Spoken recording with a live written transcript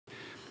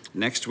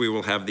Next, we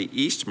will have the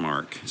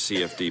Eastmark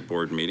CFD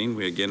board meeting.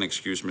 We again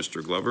excuse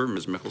Mr. Glover.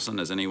 Ms. Mickelson,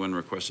 has anyone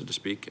requested to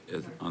speak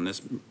on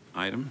this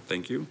item?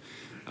 Thank you.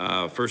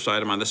 First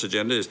item on this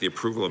agenda is the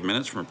approval of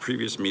minutes from a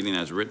previous meeting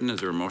as written.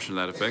 Is there a motion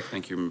to that effect?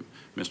 Thank you,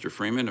 Mr.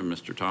 Freeman and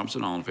Mr.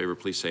 Thompson. All in favor,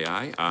 please say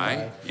aye.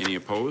 Aye. Any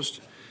opposed?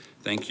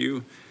 Thank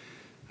you.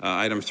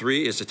 Item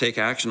 3 is to take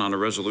action on a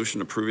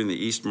resolution approving the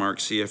Eastmark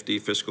CFD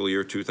fiscal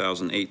year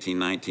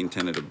 2018-19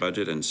 tentative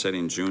budget and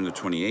setting June the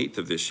 28th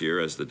of this year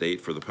as the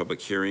date for the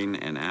public hearing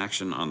and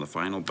action on the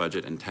final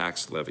budget and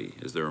tax levy.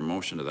 Is there a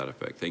motion to that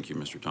effect? Thank you,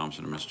 Mr.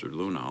 Thompson and Mr.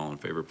 Luna. All in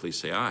favor, please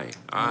say aye.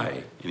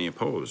 Aye. Any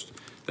opposed?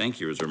 Thank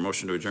you. Is there a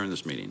motion to adjourn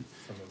this meeting?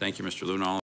 Thank you, Mr. Luna. All